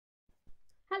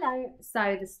Hello,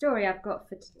 so the story I've got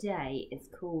for today is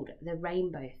called The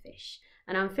Rainbow Fish,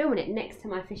 and I'm filming it next to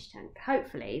my fish tank.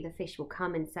 Hopefully the fish will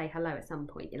come and say hello at some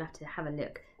point. You'll have to have a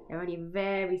look. They're only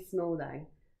very small though.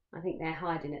 I think they're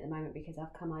hiding at the moment because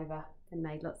I've come over and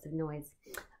made lots of noise.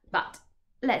 But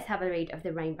let's have a read of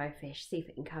The Rainbow Fish, see if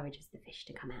it encourages the fish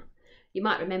to come out. You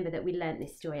might remember that we learnt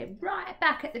this story right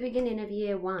back at the beginning of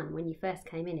year 1 when you first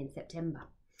came in September,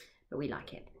 but we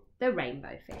like it. The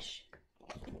Rainbow Fish.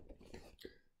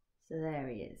 So there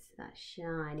he is, that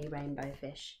shiny rainbow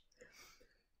fish.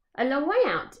 A long way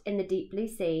out in the deep blue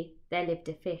sea, there lived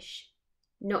a fish.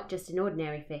 Not just an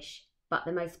ordinary fish, but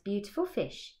the most beautiful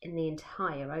fish in the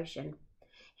entire ocean.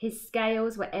 His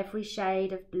scales were every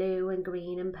shade of blue and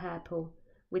green and purple,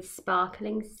 with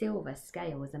sparkling silver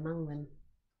scales among them.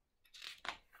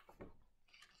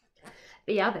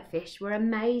 The other fish were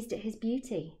amazed at his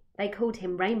beauty. They called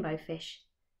him Rainbow Fish.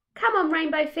 "Come on,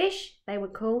 Rainbow Fish," they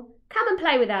would call. "Come and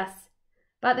play with us."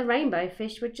 But the Rainbow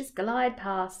Fish would just glide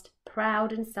past,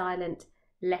 proud and silent,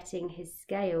 letting his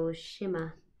scales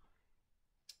shimmer.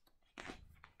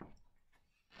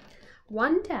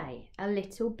 One day, a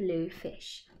little blue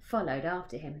fish followed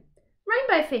after him.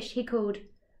 "Rainbow Fish," he called,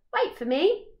 "wait for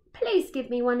me. Please give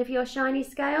me one of your shiny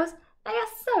scales. They are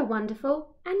so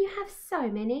wonderful, and you have so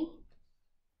many."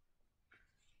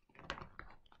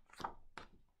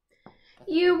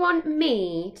 "You want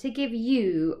me to give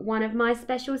you one of my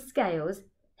special scales?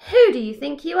 Who do you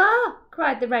think you are?"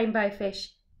 cried the Rainbow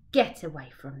Fish. "Get away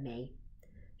from me."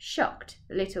 Shocked,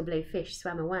 the little blue fish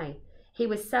swam away. He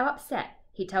was so upset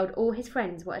he told all his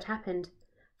friends what had happened.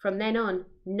 From then on,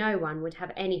 no one would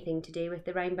have anything to do with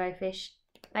the Rainbow Fish.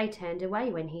 They turned away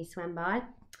when he swam by.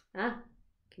 Ah,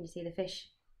 can you see the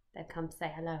fish? They've come to say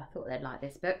hello. I thought they'd like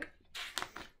this book.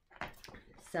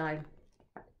 So,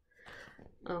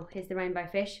 here's the Rainbow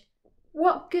Fish.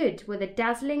 What good were the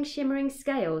dazzling, shimmering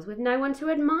scales with no one to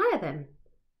admire them?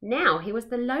 Now he was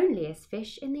the loneliest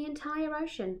fish in the entire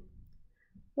ocean.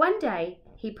 One day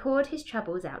he poured his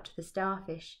troubles out to the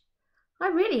starfish. "I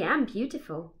really am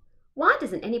beautiful. Why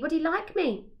doesn't anybody like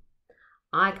me?"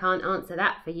 "I can't answer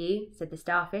that for you," said the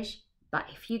starfish, "but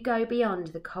if you go beyond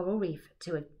the coral reef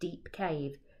to a deep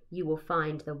cave, you will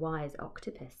find the wise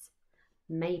octopus.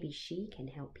 Maybe she can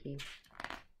help you."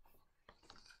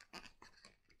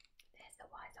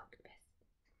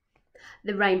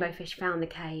 The Rainbow Fish found the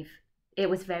cave. It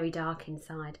was very dark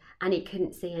inside, and he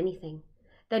couldn't see anything.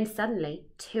 Then suddenly,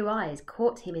 2 eyes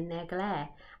caught him in their glare,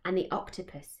 and the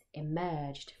octopus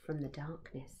emerged from the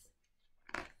darkness.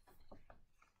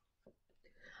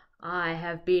 "I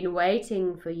have been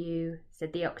waiting for you,"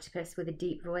 said the octopus with a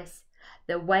deep voice.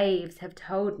 "The waves have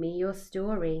told me your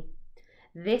story.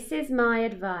 This is my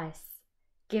advice.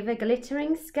 Give a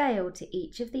glittering scale to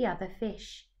each of the other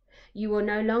fish. You will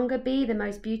no longer be the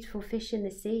most beautiful fish in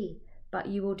the sea, but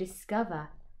you will discover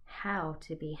how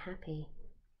to be happy."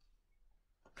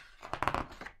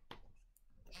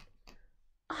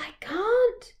 "I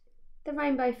can't," the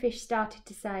Rainbow Fish started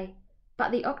to say,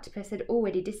 but the octopus had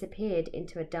already disappeared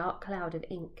into a dark cloud of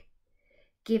ink.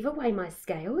 "Give away my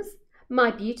scales?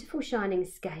 My beautiful shining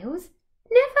scales?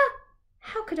 Never!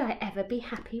 How could I ever be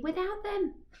happy without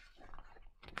them?"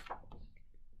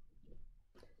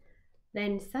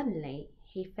 Then suddenly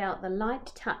he felt the light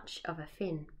touch of a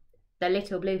fin. The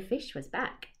little blue fish was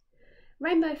back.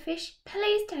 "Rainbow Fish,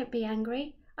 please don't be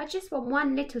angry. I just want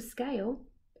one little scale."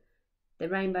 The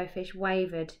Rainbow Fish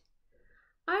wavered.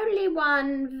 "Only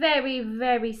one very,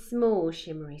 very small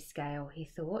shimmery scale," he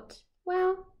thought.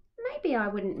 "Well, maybe I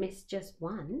wouldn't miss just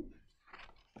one."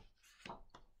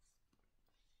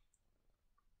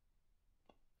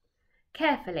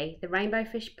 Carefully, the Rainbow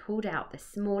Fish pulled out the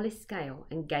smallest scale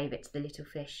and gave it to the little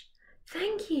fish.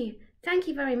 Thank you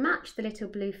very much," the little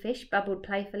blue fish bubbled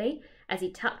playfully as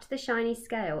he tucked the shiny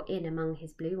scale in among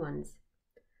his blue ones.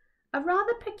 A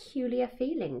rather peculiar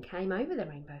feeling came over the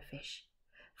Rainbow Fish.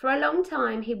 For a long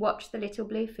time he watched the little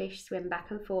blue fish swim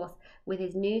back and forth with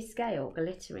his new scale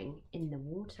glittering in the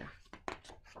water.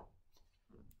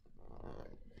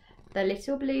 The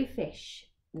little blue fish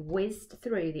whizzed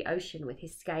through the ocean with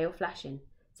his scale flashing,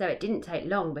 so it didn't take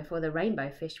long before the Rainbow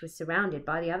Fish was surrounded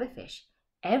by the other fish.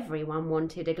 Everyone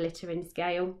wanted a glittering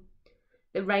scale.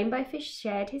 The Rainbow Fish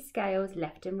shared his scales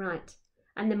left and right,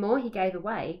 and the more he gave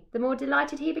away, the more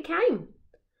delighted he became.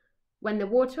 When the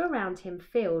water around him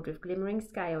filled with glimmering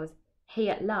scales, he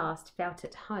at last felt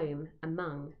at home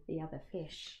among the other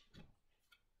fish.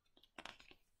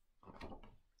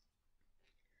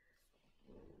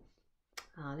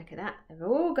 Oh, look at that. They've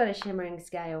all got a shimmering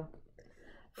scale.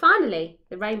 Finally,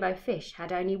 the Rainbow Fish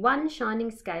had only one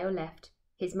shining scale left.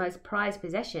 His most prized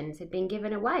possessions had been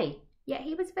given away, yet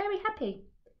he was very happy.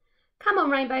 "Come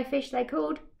on, rainbow fish," they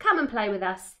called. "Come and play with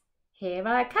us." "Here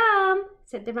I come,"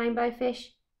 said the rainbow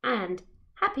fish, and,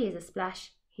 happy as a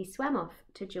splash, he swam off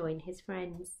to join his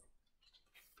friends.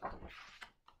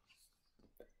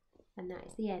 And that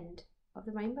is the end of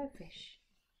the rainbow fish.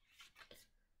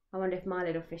 I wonder if my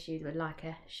little fishies would like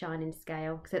a shining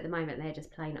scale, because at the moment they're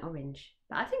just plain orange.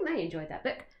 But I think they enjoyed that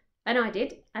book, and I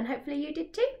did, and hopefully you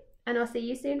did too. And I'll see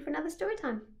you soon for another story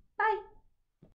time. Bye.